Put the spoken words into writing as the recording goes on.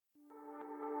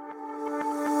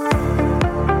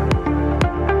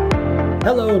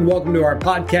Hello and welcome to our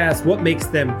podcast, What Makes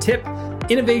Them Tip?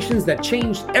 Innovations that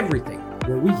changed everything,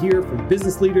 where we hear from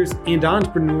business leaders and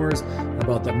entrepreneurs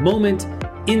about the moment,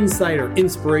 insight, or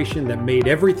inspiration that made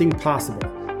everything possible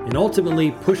and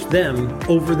ultimately pushed them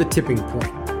over the tipping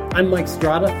point. I'm Mike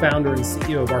Strada, founder and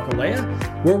CEO of Arcalea,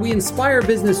 where we inspire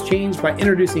business change by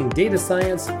introducing data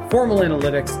science, formal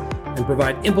analytics, and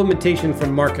provide implementation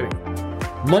from marketing.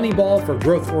 Moneyball for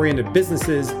growth-oriented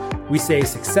businesses, we say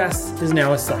success is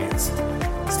now a science.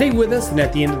 Stay with us, and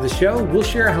at the end of the show, we'll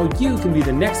share how you can be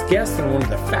the next guest on one of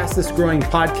the fastest growing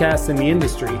podcasts in the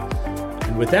industry.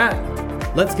 And with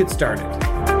that, let's get started.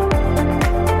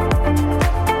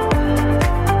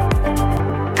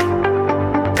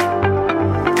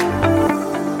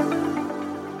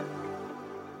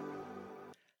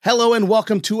 Hello and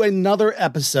welcome to another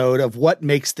episode of What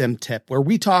Makes Them Tip, where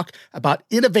we talk about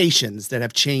innovations that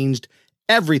have changed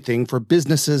everything for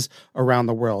businesses around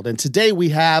the world. And today we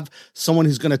have someone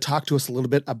who's going to talk to us a little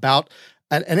bit about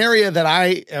an area that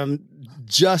I am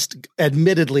just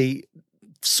admittedly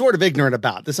sort of ignorant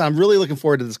about. I'm really looking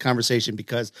forward to this conversation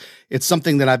because it's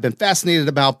something that I've been fascinated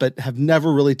about, but have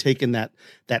never really taken that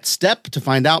step to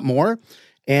find out more.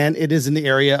 And it is in the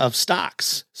area of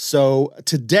stocks. So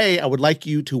today I would like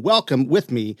you to welcome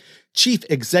with me Chief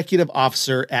Executive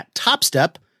Officer at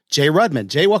Topstep, Jay Rudman.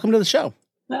 Jay, welcome to the show.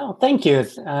 Well, thank you.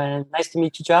 Nice to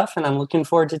meet you, Jeff, and I'm looking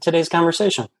forward to today's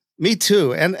conversation. Me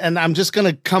too. And I'm just going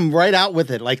to come right out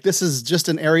with it. Like, this is just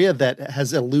an area that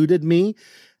has eluded me.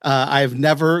 I've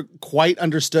never quite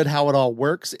understood how it all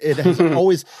works. It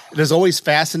has always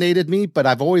fascinated me, but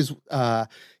I've always, I'm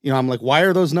like, why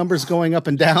are those numbers going up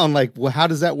and down? Like, well, how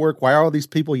does that work? Why are all these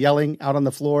people yelling out on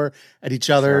the floor at each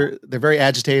other? Sure. They're very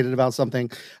agitated about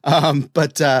something.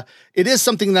 But it is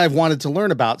something that I've wanted to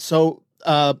learn about. So,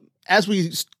 as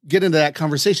we get into that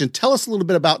conversation, tell us a little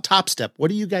bit about Topstep. What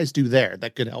do you guys do there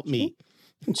that could help me?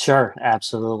 Sure,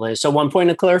 absolutely. So one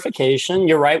point of clarification,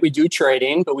 you're right, we do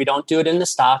trading, but we don't do it in the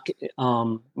stock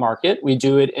market. We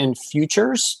do it in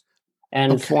futures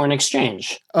and foreign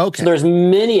exchange. Okay. So there's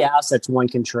many assets one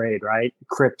can trade, right?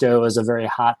 Crypto is a very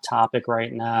hot topic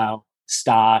right now.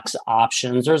 Stocks,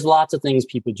 options, there's lots of things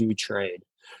people do trade.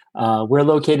 We're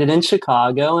located in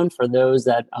Chicago, and for those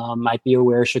that might be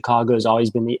aware, Chicago has always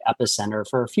been the epicenter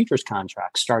for futures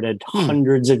contracts. Started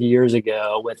hundreds of years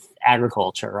ago with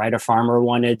agriculture, right? A farmer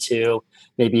wanted to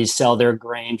maybe sell their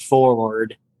grain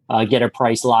forward, get a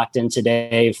price locked in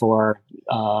today for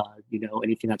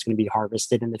anything that's going to be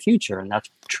harvested in the future, and that's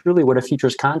truly what a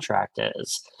futures contract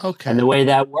is. Okay. And the way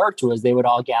that worked was they would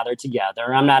all gather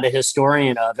together. I'm not a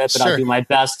historian of it, but I'll do my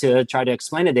best to try to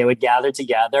explain it. They would gather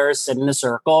together, sit in a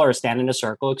circle or stand in a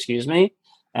circle,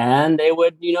 and they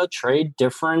would, trade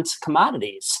different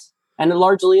commodities. And it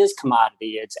largely is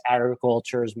commodity. It's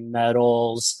agriculture's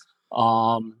metals.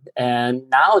 And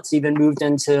now it's even moved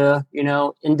into,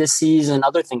 indices and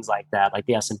other things like that, like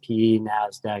the S&P,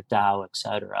 NASDAQ, Dow, et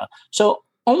cetera. So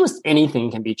almost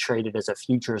anything can be traded as a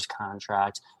futures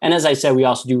contract. And as I said, we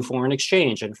also do foreign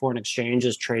exchange, and foreign exchange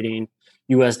is trading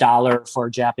US dollar for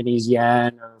Japanese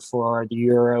yen or for the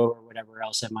euro or whatever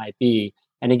else it might be.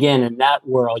 And again, in that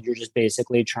world, you're just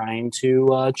basically trying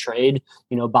to trade,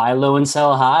 buy low and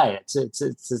sell high.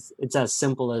 It's as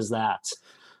simple as that.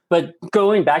 But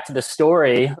going back to the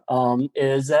story,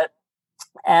 is that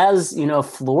as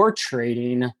floor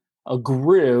trading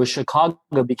grew, Chicago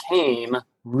became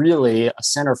really a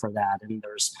center for that. And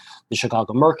there's the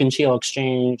Chicago Mercantile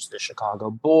Exchange, the Chicago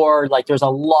Board. Like, there's a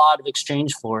lot of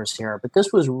exchange floors here. But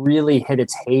this was really hit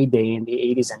its heyday in the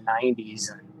 80s and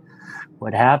 90s. And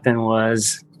what happened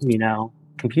was,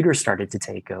 computers started to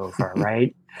take over,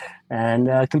 right? And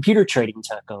computer trading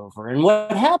took over. And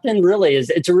what happened really is,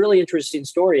 it's a really interesting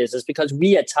story, is because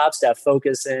we at Topstep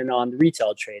focus in on the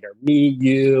retail trader, me,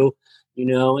 you,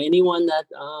 anyone that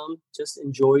just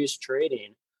enjoys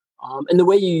trading. And the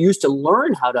way you used to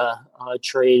learn how to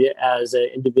trade as an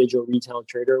individual retail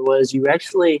trader was you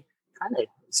actually kind of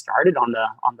started on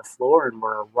the floor and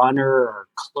were a runner or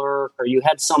a clerk, or you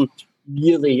had some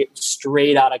really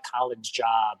straight out of college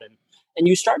job. And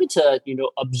you started to,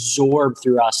 absorb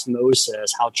through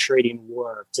osmosis how trading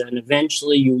worked. And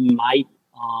eventually you might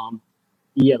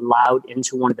be allowed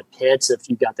into one of the pits if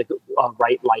you got the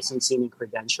right licensing and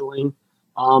credentialing.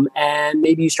 And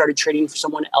maybe you started trading for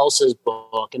someone else's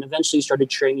book, and eventually you started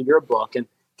trading your book. And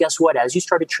guess what? As you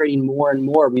started trading more and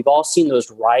more, we've all seen those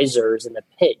risers in the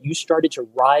pit. You started to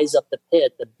rise up the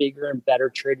pit, the bigger and better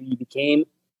trader you became,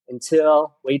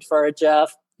 until, wait for it,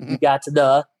 Jeff, you got to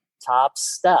the top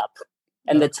step.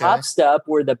 And the top step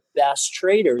were the best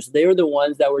traders. They were the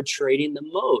ones that were trading the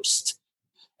most.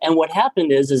 And what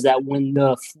happened is that when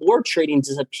the floor trading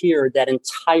disappeared, that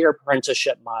entire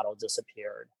apprenticeship model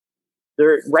disappeared.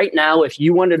 Right now, if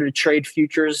you wanted to trade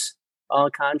futures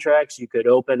contracts, you could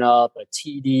open up a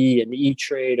TD, an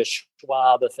E-Trade, a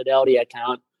Schwab, a Fidelity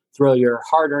account, throw your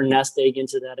hard-earned nest egg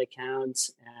into that account,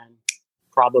 and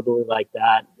probably like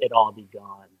that, it'd all be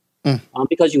gone.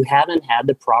 Because you haven't had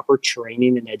the proper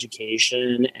training and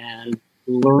education and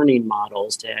learning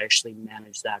models to actually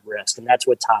manage that risk. And that's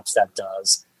what Topstep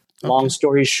does. Okay. Long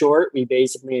story short, we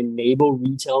basically enable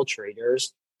retail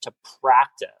traders to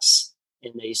practice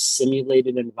in a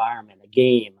simulated environment, a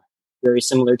game, very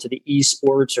similar to the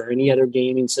esports or any other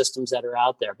gaming systems that are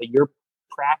out there. But you're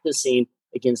practicing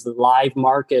against the live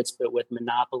markets, but with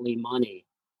monopoly money.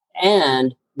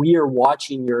 And we are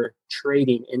watching your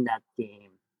trading in that game.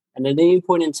 And at any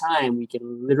point in time, we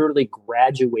can literally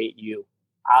graduate you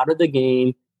out of the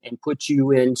game and put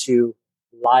you into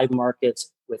live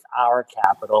markets with our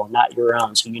capital, not your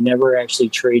own. So you never actually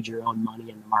trade your own money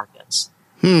in the markets.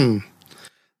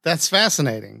 That's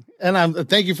fascinating. And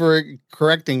thank you for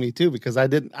correcting me too, because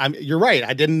you're right.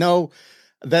 I didn't know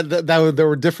that there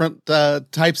were different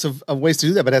types of ways to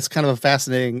do that, but that's kind of a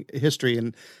fascinating history.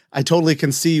 And I totally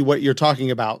can see what you're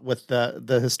talking about with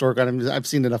the historical. I mean, I've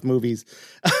seen enough movies,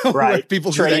 right?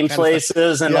 People trading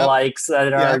places and the likes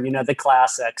that are, the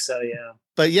classics. So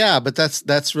but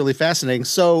that's really fascinating.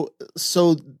 So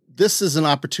this is an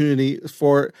opportunity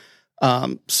for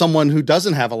someone who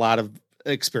doesn't have a lot of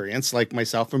experience like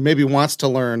myself, or maybe wants to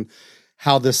learn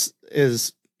how this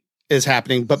is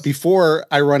happening. But before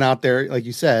I run out there, like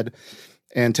you said,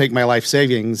 and take my life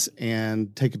savings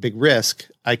and take a big risk,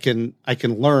 I can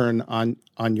learn on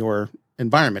your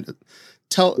environment.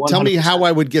 Tell me how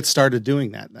I would get started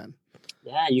doing that then.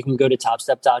 Yeah, you can go to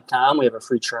topstep.com. We have a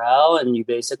free trial and you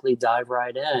basically dive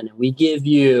right in, and we give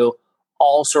you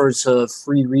all sorts of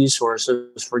free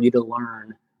resources for you to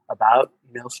learn about,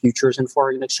 futures and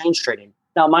foreign exchange trading.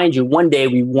 Now, mind you, one day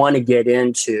we want to get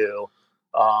into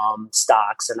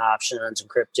stocks and options and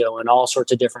crypto and all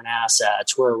sorts of different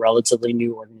assets. We're a relatively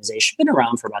new organization, been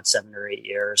around for about 7 or 8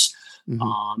 years,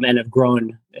 and have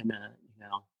grown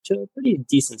to a pretty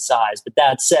decent size. But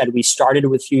that said, we started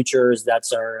with futures.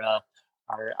 That's our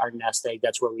nest egg.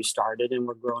 That's where we started, and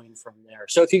we're growing from there.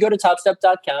 So if you go to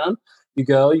topstep.com, you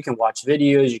can watch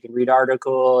videos, you can read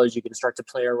articles, you can start to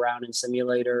play around in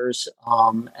simulators.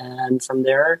 And from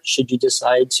there, should you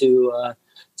decide to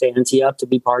ante up to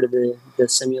be part of the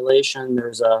simulation,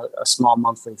 there's a small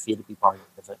monthly fee to be part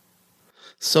of it.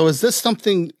 So is this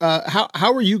something, how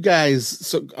are you guys,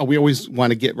 so we always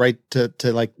want to get right to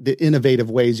like the innovative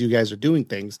ways you guys are doing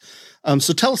things.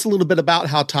 So tell us a little bit about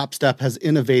how Topstep has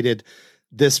innovated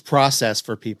this process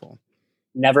for people.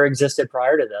 Never existed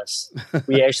prior to this.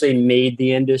 We actually made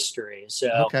the industry.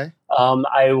 So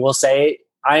I will say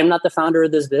I am not the founder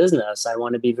of this business. I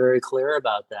want to be very clear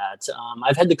about that.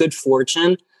 I've had the good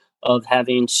fortune of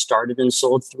having started and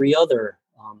sold 3 other,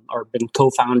 or been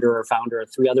co-founder or founder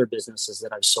of 3 other businesses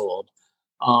that I've sold.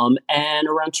 And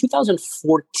around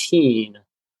 2014,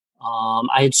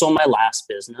 I had sold my last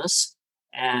business,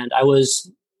 and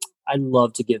I'd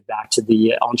love to give back to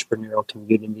the entrepreneurial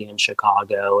community in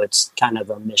Chicago. It's kind of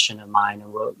a mission of mine,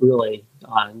 and really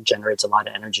generates a lot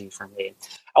of energy for me.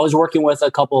 I was working with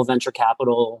a couple of venture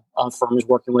capital firms,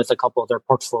 working with a couple of their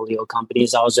portfolio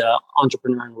companies. I was an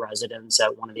entrepreneur in residence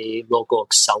at one of the local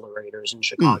accelerators in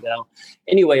Chicago.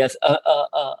 Anyway,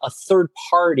 a third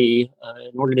party,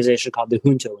 an organization called the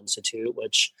Junto Institute,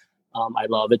 which I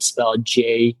love. It's spelled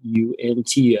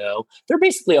JUNTO. They're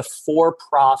basically a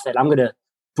for-profit. I'm going to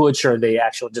butcher the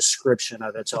actual description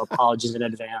of it, so apologies in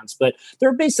advance. But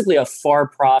they're basically a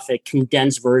for-profit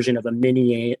condensed version of a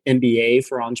mini MBA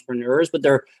for entrepreneurs. But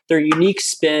their unique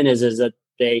spin is that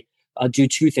they do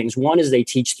 2 things. One is they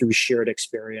teach through shared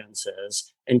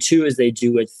experiences, and 2 is they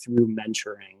do it through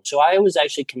mentoring. So I was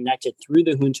actually connected through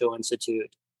the Junto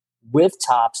Institute with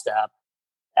Topstep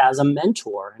as a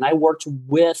mentor, and I worked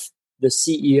with the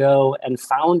CEO and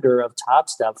founder of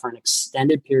Topstep for an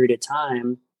extended period of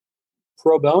time,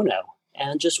 pro bono,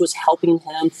 and just was helping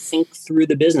him think through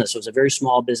the business. It was a very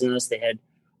small business. They had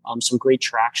some great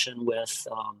traction with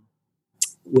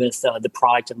the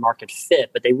product and market fit,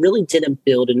 but they really hadn't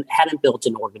built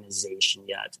an organization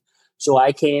yet. So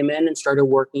I came in and started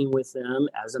working with them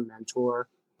as a mentor.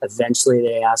 Eventually,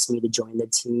 they asked me to join the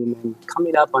team, and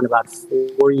coming up on about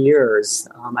 4 years,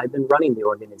 I've been running the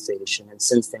organization, and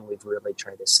since then, we've really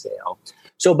tried to scale.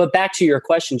 So, but back to your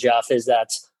question, Jeff, is that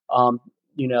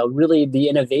really the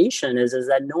innovation is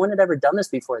that no one had ever done this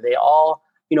before. They all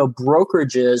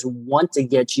brokerages want to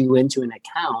get you into an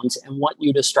account and want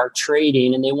you to start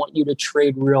trading, and they want you to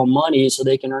trade real money so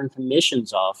they can earn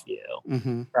commissions off you.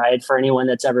 Mm-hmm. Right? For anyone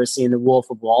that's ever seen The Wolf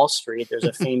of Wall Street, there's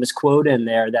a famous quote in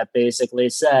there that basically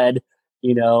said,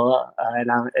 and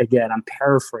I'm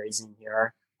paraphrasing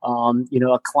here,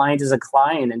 a client is a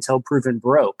client until proven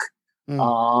broke.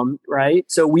 Right?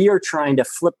 So we are trying to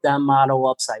flip that model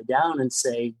upside down and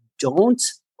say, don't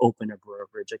open a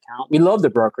brokerage account. We love the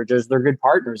brokerages. They're good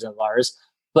partners of ours,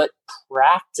 but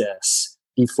practice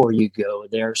before you go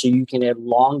there so you can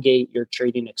elongate your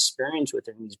trading experience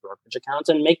within these brokerage accounts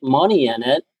and make money in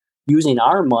it using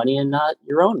our money and not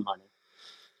your own money.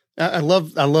 I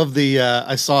love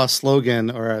I saw a slogan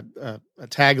or a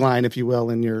tagline, if you will,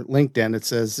 in your LinkedIn. It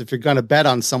says, if you're going to bet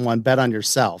on someone, bet on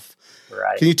yourself.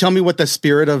 Right. Can you tell me what the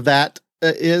spirit of that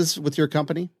is with your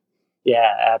company?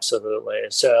 Yeah, absolutely.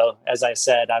 So as I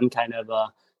said, I'm kind of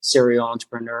a serial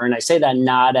entrepreneur, and I say that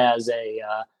not as a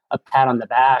pat on the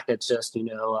back. It's just,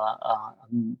 a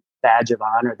badge of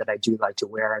honor that I do like to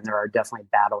wear. And there are definitely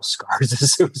battle scars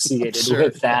associated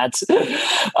with that.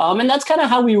 And that's kind of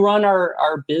how we run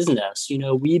our business.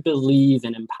 We believe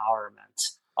in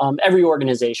empowerment. Every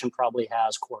organization probably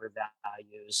has core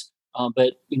values.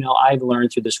 But I've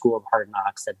learned through the School of Hard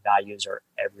Knocks that values are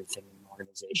everything in an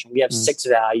organization. We have 6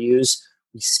 values.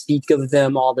 We speak of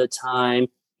them all the time.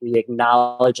 We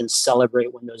acknowledge and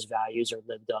celebrate when those values are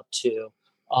lived up to.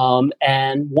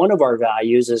 And one of our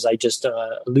values, as I just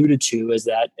alluded to, is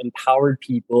that empowered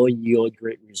people yield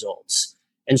great results.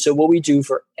 And so what we do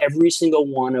for every single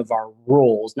one of our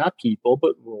roles, not people,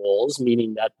 but roles,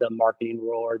 meaning that the marketing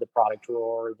role or the product role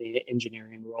or the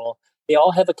engineering role, they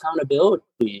all have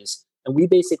accountabilities. And we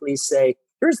basically say,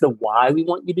 here's the why we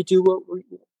want you to do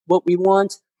what we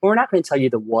want. But we're not going to tell you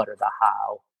the what or the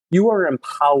how. You are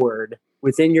empowered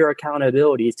within your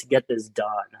accountabilities to get this done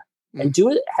and do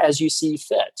it as you see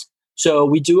fit. So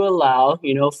we do allow,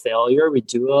 failure. We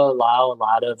do allow a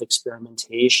lot of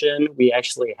experimentation. We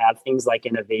actually have things like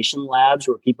innovation labs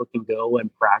where people can go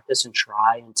and practice and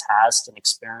try and test and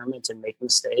experiment and make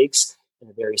mistakes in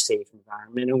a very safe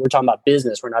environment. And we're talking about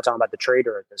business. We're not talking about the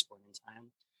trader at this point in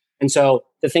time. And so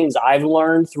the things I've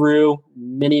learned through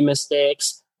many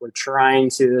mistakes, we're trying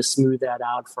to smooth that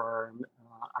out for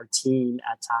our team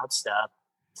at Topstep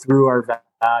through our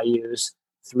values,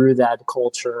 through that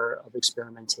culture of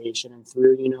experimentation, and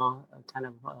through, kind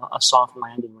of a soft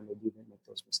landing when they do make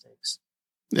those mistakes.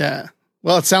 Yeah.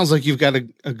 Well, it sounds like you've got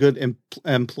a good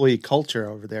employee culture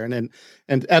over there, and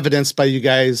evidenced by you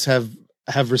guys have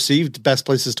received best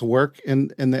places to work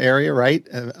in the area, right?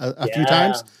 A few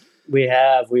times.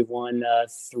 We've won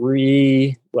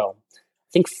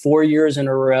 4 years in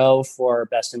a row for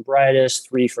Best and Brightest,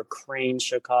 3 for Crane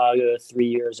Chicago, 3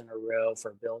 years in a row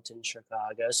for Built in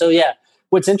Chicago. So yeah,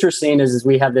 what's interesting is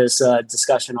we have this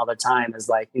discussion all the time is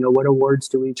like, what awards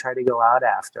do we try to go out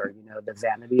after? The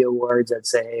vanity awards that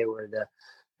say, hey, we're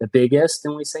the biggest,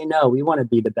 and we say, no, we want to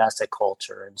be the best at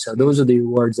culture. And so those are the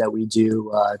awards that we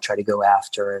do try to go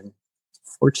after. And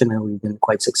fortunately, we've been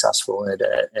quite successful at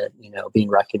being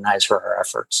recognized for our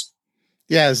efforts.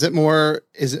 Yeah. Is it more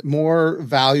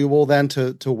valuable then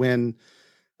to win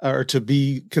or to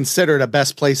be considered a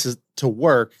best place to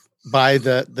work by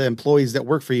the employees that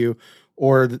work for you,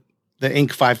 or the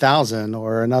Inc. 5000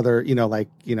 or another,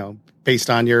 based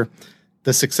on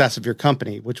the success of your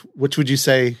company, which would you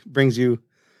say brings you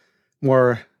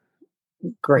more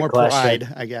pride,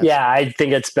 I guess? Yeah, I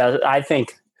think it's best.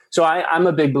 So I'm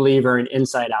a big believer in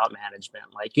inside out management.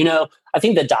 I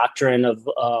think the doctrine of,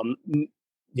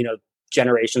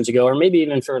 generations ago, or maybe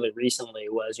even fairly recently,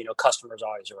 was, customers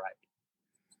always right.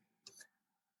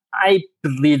 I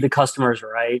believe the customers are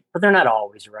right, but they're not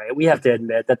always right. We have to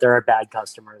admit that there are bad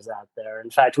customers out there. In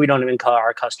fact, we don't even call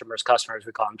our customers.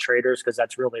 We call them traders, because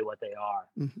that's really what they are.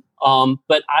 Mm-hmm.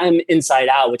 But I'm inside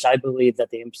out, which I believe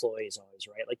that the employee is always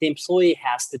right. Like, the employee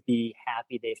has to be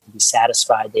happy. They have to be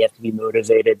satisfied. They have to be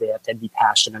motivated. They have to be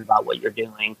passionate about what you're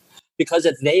doing. Because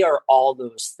if they are all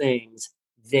those things,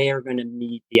 they are going to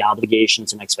meet the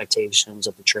obligations and expectations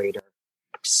of the trader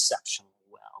exceptionally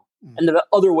well. And the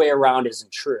other way around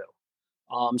isn't true.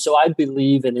 So I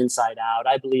believe in inside out.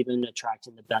 I believe in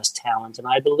attracting the best talent. And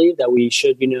I believe that we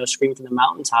should, scream from the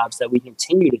mountaintops that we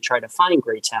continue to try to find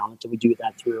great talent. And we do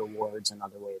that through awards and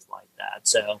other ways like that.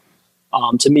 So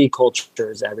to me,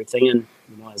 culture is everything. And,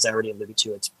 as I already alluded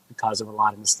to, it's because of a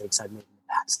lot of mistakes I've made in the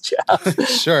past.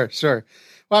 Yeah. Sure.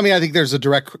 Well, I mean, I think there's a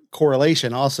direct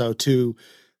correlation also to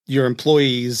your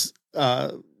employees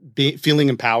feeling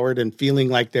empowered and feeling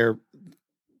like they're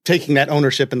taking that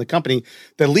ownership in the company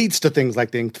that leads to things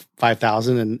like the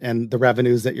 5,000 and the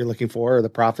revenues that you're looking for, or the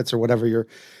profits, or whatever you're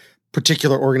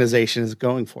particular organization is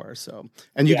going for. So,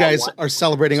 and you guys are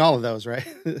celebrating all of those, right?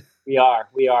 We are.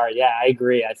 Yeah, I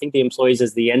agree. I think the employees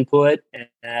is the input,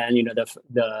 and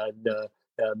the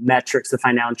metrics, the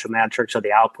financial metrics, are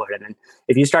the output. And then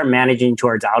if you start managing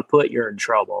towards output, you're in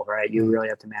trouble, right? You really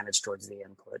have to manage towards the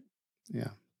input. Yeah.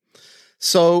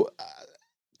 So,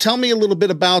 tell me a little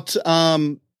bit about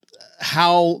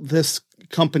how this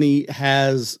company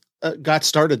has got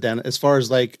started. Then, as far as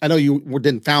like, I know you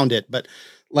didn't found it, but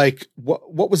like,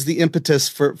 what was the impetus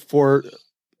for?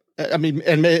 I mean,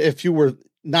 and if you were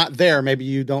not there, maybe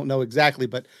you don't know exactly,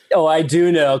 but I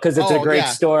do know, because it's a great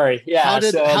story. Yeah. How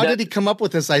did he come up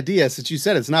with this idea? Since you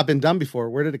said it's not been done before,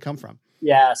 where did it come from?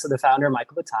 Yeah, so the founder,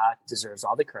 Michael Batak, deserves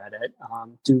all the credit.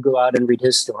 Do go out and read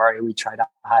his story. We try to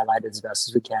highlight it as best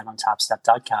as we can on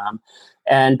Topstep.com.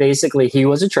 And basically, he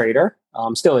was a trader,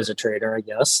 still is a trader, I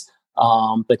guess.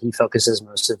 But he focuses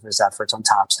most of his efforts on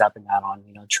Topstep and not on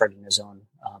trading his own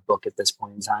book at this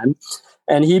point in time.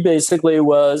 And he basically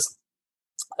was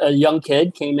a young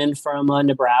kid, came in from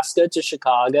Nebraska to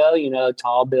Chicago,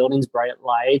 tall buildings, bright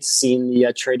lights, seen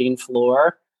the trading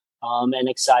floor, and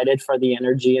excited for the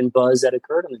energy and buzz that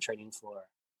occurred on the trading floor.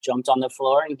 Jumped on the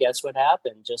floor, and guess what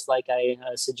happened? Just like I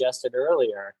suggested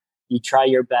earlier, you try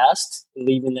your best,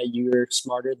 believing that you're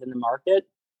smarter than the market.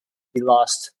 He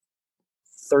lost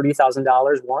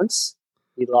 $30,000 once.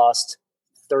 He lost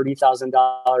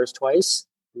 $30,000 twice.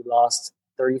 He lost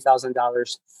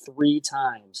 $30,000 three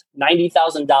times,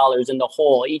 $90,000 in the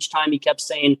hole. Each time he kept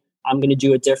saying, I'm going to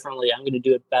do it differently. I'm going to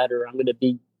do it better. I'm going to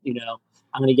be,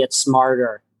 I'm going to get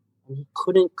smarter. And he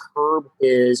couldn't curb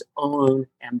his own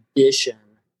ambition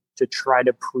to try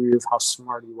to prove how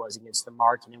smart he was against the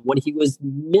market. And what he was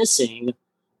missing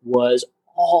was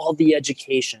all the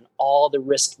education, all the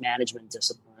risk management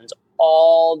disciplines,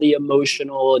 all the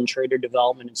emotional and trader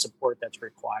development and support that's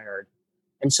required.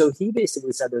 And so he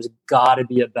basically said, there's got to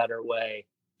be a better way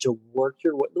to work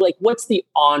your way. Like, what's the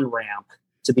on-ramp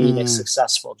to being a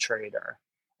successful trader?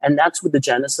 And that's what the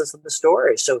genesis of the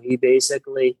story. So he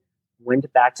basically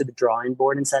went back to the drawing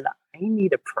board and said, I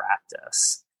need to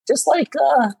practice. Just like,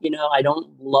 I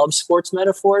don't love sports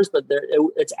metaphors, but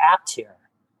it's apt here.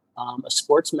 A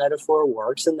sports metaphor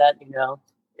works in that,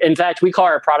 in fact, we call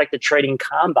our product the trading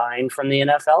combine from the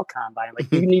NFL combine.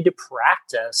 Like, you need to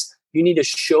practice. You need to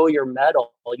show your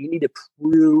mettle. You need to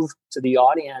prove to the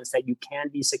audience that you can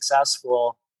be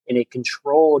successful in a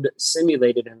controlled,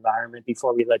 simulated environment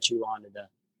before we let you onto the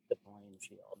playing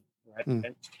field.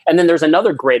 Right. And then there's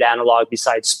another great analog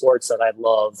besides sports that I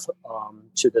love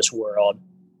to this world,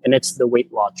 and it's the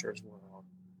Weight Watchers world.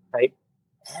 Right.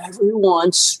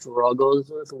 Everyone struggles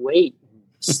with weight.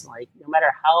 It's like, no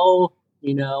matter how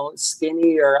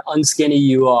skinny or unskinny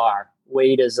you are,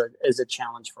 weight is a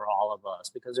challenge for all of us,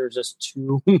 because there's just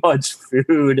too much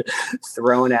food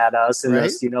thrown at us in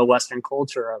this Western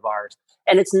culture of ours.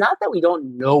 And it's not that we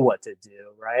don't know what to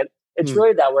do, right? It's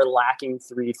really that we're lacking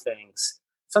three things.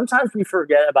 Sometimes we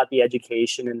forget about the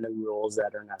education and the rules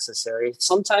that are necessary.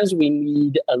 Sometimes we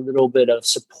need a little bit of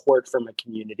support from a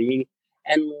community.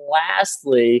 And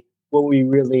lastly, what we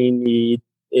really need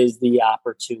is the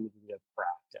opportunity to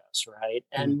practice, right?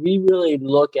 And we really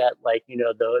look at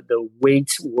the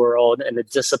weight world and the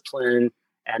discipline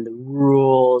and the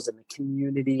rules and the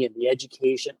community and the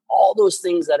education, all those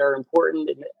things that are important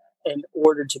in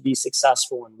order to be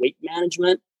successful in weight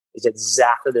management is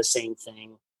exactly the same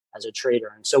thing as a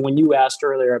trader. And so when you asked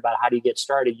earlier about how do you get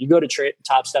started, you go to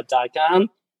Topstep.com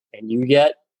and you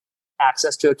get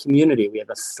access to a community. We have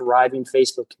a thriving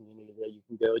Facebook community that you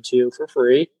can go to for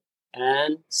free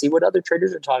and see what other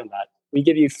traders are talking about. We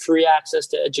give you free access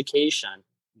to education.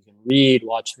 You can read,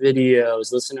 watch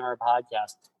videos, listen to our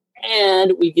podcast.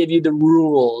 And we give you the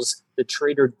rules, the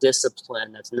trader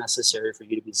discipline that's necessary for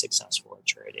you to be successful at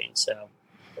trading. So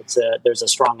there's a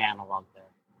strong analog there.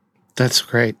 That's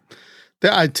great.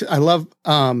 I love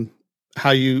how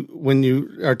when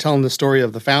you are telling the story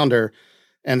of the founder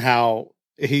and how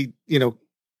he,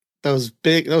 those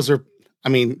are, I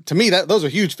mean, to me, those are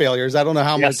huge failures. I don't know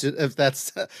how much, if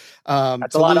that's a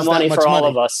lot of money for all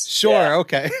of us. Sure. Yeah.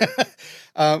 Okay.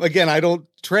 Again, I don't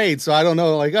trade, so I don't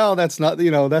know, like, oh, that's not,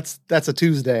 that's a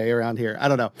Tuesday around here. I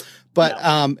don't know.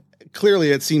 But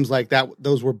clearly it seems like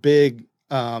those were big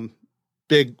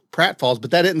pratfalls,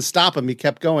 but that didn't stop him. He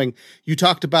kept going. You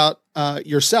talked about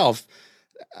yourself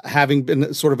having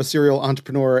been sort of a serial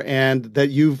entrepreneur and that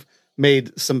you've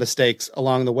made some mistakes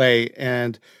along the way.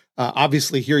 And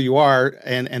obviously here you are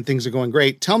and things are going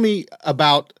great. Tell me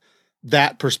about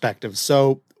that perspective.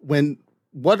 So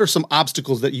what are some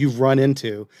obstacles that you've run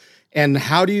into and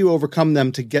how do you overcome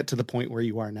them to get to the point where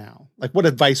you are now? Like, what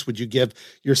advice would you give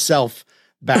yourself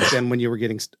back then when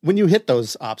you hit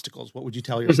those obstacles? What would you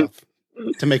tell yourself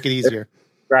to make it easier?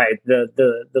 Right.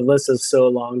 The list is so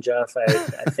long, Jeff.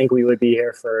 I think we would be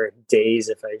here for days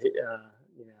if I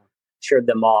shared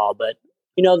them all. But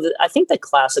I think the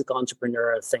classic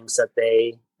entrepreneur thinks that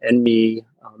they and me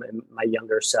and my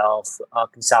younger self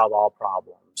can solve all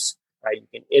problems. Right. You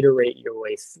can iterate your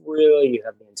way through. You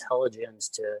have the intelligence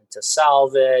to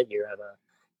solve it. You have a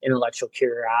intellectual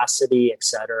curiosity,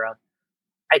 etc.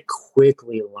 I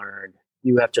quickly learned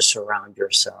you have to surround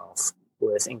yourself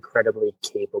with incredibly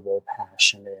capable,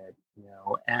 passionate,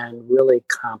 and really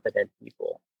competent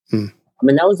people. I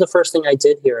mean, that was the first thing I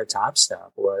did here at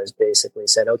Topstep, was basically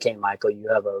said, okay, Michael, you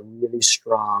have a really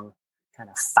strong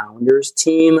kind of founders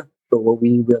team, but what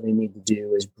we really need to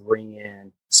do is bring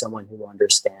in someone who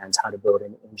understands how to build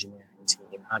an engineering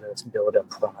team, how to build a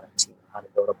product team, how to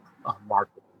build a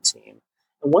marketing team.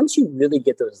 And once you really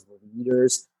get those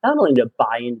leaders, not only to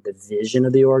buy into the vision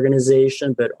of the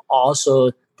organization, but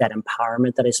also that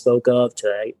empowerment that I spoke of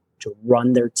to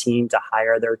run their team, to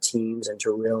hire their teams, and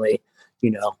to really,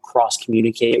 cross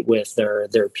communicate with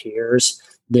their peers,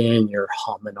 then you're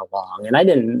humming along. And I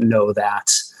didn't know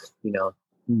that,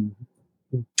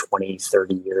 20,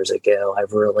 30 years ago.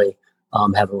 I've really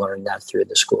have learned that through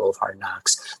the School of Hard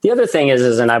Knocks. The other thing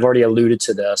is, and I've already alluded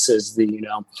to this, is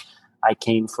I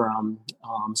came from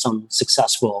some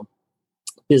successful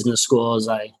business schools.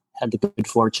 I had the good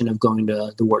fortune of going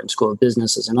to the Wharton School of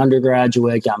Business as an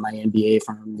undergraduate, got my MBA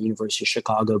from the University of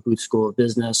Chicago Booth School of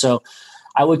Business. So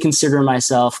I would consider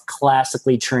myself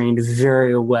classically trained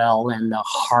very well in the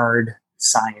hard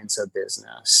science of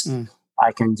business.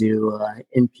 I can do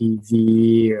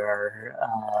NPV or,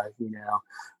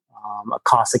 a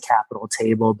cost of capital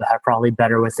table, but probably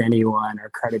better with anyone, or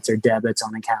credits or debits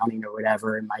on accounting or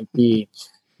whatever it might be.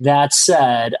 That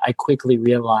said, I quickly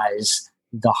realized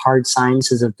the hard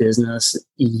sciences of business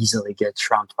easily get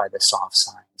trumped by the soft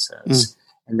sciences.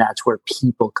 And that's where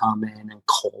people come in, and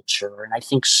culture. And I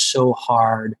think so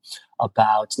hard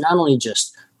about not only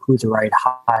just who the right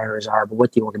hires are, but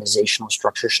what the organizational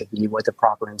structure should be, what the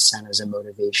proper incentives and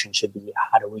motivation should be.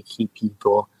 How do we keep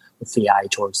people with the eye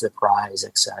towards the prize,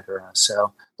 et cetera.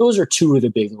 So those are two of the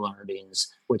big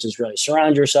learnings, which is really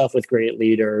surround yourself with great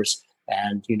leaders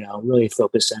and, really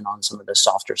focus in on some of the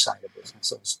softer side of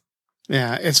businesses.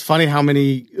 Yeah. It's funny how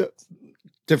many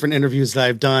different interviews that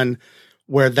I've done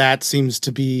where that seems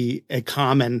to be a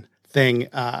common thing,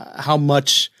 how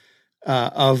much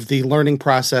of the learning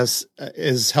process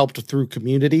is helped through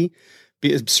community,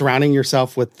 surrounding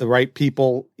yourself with the right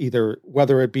people, either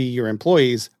whether it be your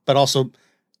employees, but also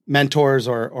mentors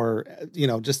or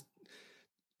just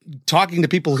talking to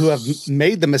people who have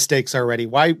made the mistakes already.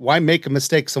 Why make a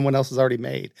mistake someone else has already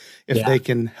made if they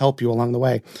can help you along the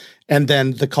way? And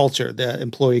then the culture, the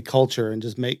employee culture, and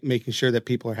just making sure that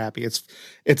people are happy.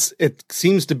 It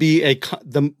seems to be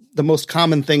the most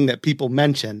common thing that people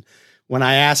mention when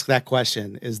I ask that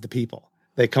question is the people.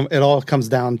 It all comes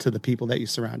down to the people that you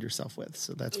surround yourself with.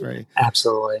 So that's very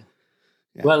absolutely.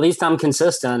 Yeah. Well, at least I'm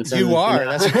consistent. You are.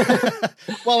 That's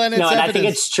well, and it's and I think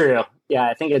it's true. Yeah,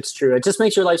 I think it's true. It just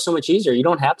makes your life so much easier. You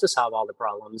don't have to solve all the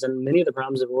problems, and many of the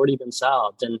problems have already been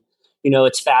solved. And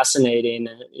it's fascinating.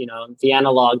 The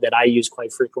analog that I use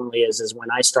quite frequently is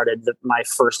when I started my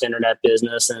first internet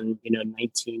business in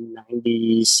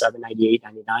 1997, 98,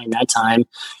 99. That time,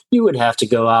 you would have to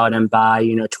go out and buy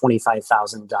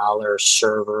 $25,000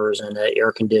 servers and an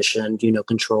air conditioned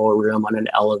control room on an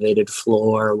elevated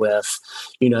floor with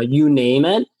you name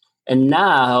it. And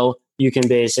now you can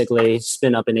basically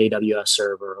spin up an AWS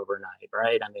server overnight,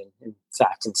 right? I mean, in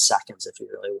fact, in seconds if you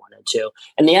really wanted to.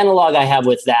 And the analog I have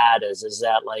with that is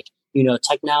that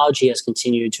technology has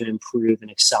continued to improve and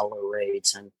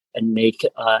accelerate and make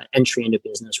entry into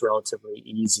business relatively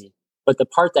easy. But the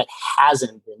part that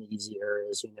hasn't been easier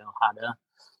is, how to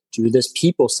do this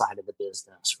people side of the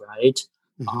business, right?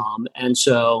 Mm-hmm. And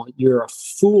so you're a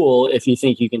fool if you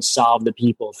think you can solve the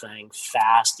people thing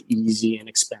fast, easy, and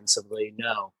expensively.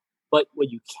 No. But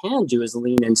what you can do is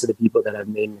lean into the people that have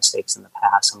made mistakes in the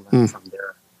past and learn from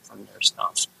their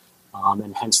stuff.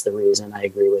 And hence the reason I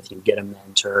agree with you: get a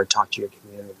mentor, talk to your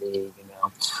community,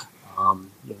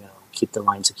 keep the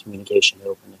lines of communication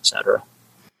open, etc.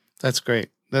 That's great.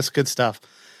 That's good stuff.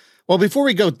 Well, before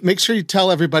we go, make sure you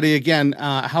tell everybody again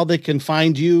how they can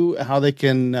find you, how they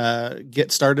can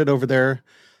get started over there.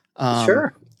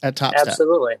 Sure. At Topstep.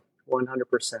 Absolutely.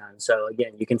 100%. So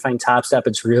again, you can find Topstep.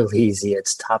 It's real easy.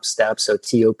 It's Topstep. So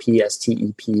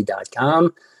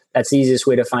TOPSTEP.com. That's the easiest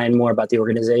way to find more about the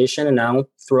organization. And I'll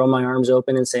throw my arms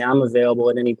open and say I'm available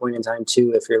at any point in time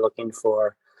too, if you're looking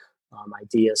for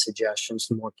ideas, suggestions,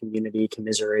 more community,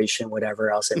 commiseration,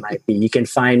 whatever else it might be. You can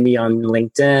find me on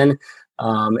LinkedIn.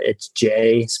 It's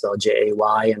Jay, spelled Jay, and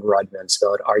Rudman,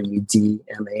 spelled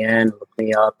Rudman. Look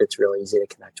me up. It's really easy to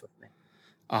connect with me.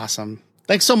 Awesome.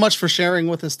 Thanks so much for sharing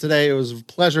with us today. It was a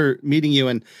pleasure meeting you,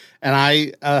 and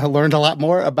I learned a lot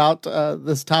more about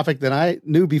this topic than I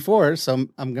knew before. So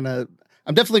I'm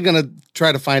definitely gonna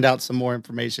try to find out some more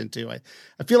information too. I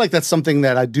feel like that's something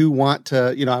that I do want to.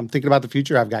 I'm thinking about the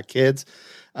future. I've got kids,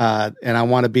 and I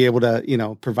want to be able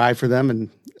to provide for them, and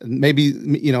maybe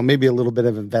a little bit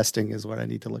of investing is what I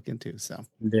need to look into. So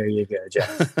there you go,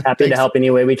 Jeff. Happy to help any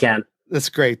way we can. That's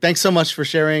great. Thanks so much for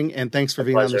sharing, and thanks for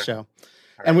being on the show.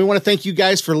 And we want to thank you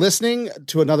guys for listening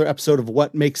to another episode of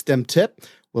What Makes Them Tip.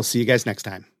 We'll see you guys next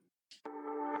time.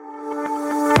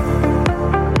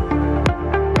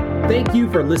 Thank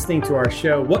you for listening to our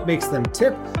show, What Makes Them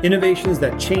Tip, innovations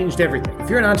that changed everything.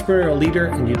 If you're an entrepreneurial leader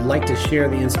and you'd like to share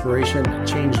the inspiration that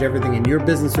changed everything in your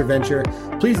business or venture,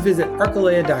 please visit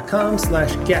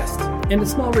archelaia.com/guest. And a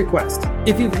small request,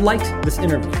 if you've liked this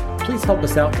interview, please help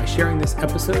us out by sharing this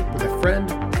episode with a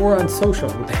friend or on social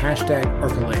with the hashtag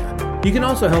Archelaia. You can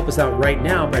also help us out right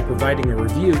now by providing a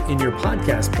review in your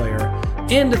podcast player,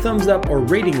 and a thumbs up or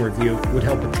rating review would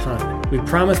help a ton. We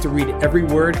promise to read every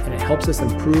word, and it helps us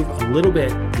improve a little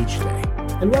bit each day.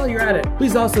 And while you're at it,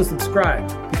 please also subscribe,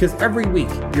 because every week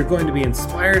you're going to be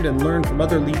inspired and learn from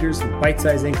other leaders in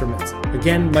bite-sized increments.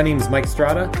 Again, my name is Mike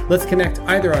Strada. Let's connect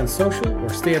either on social or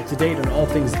stay up to date on all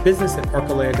things business at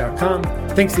archelaia.com.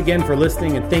 Thanks again for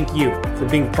listening, and thank you for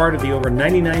being part of the over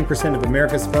 99% of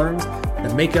America's firms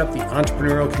that make up the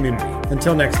entrepreneurial community.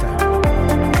 Until next time.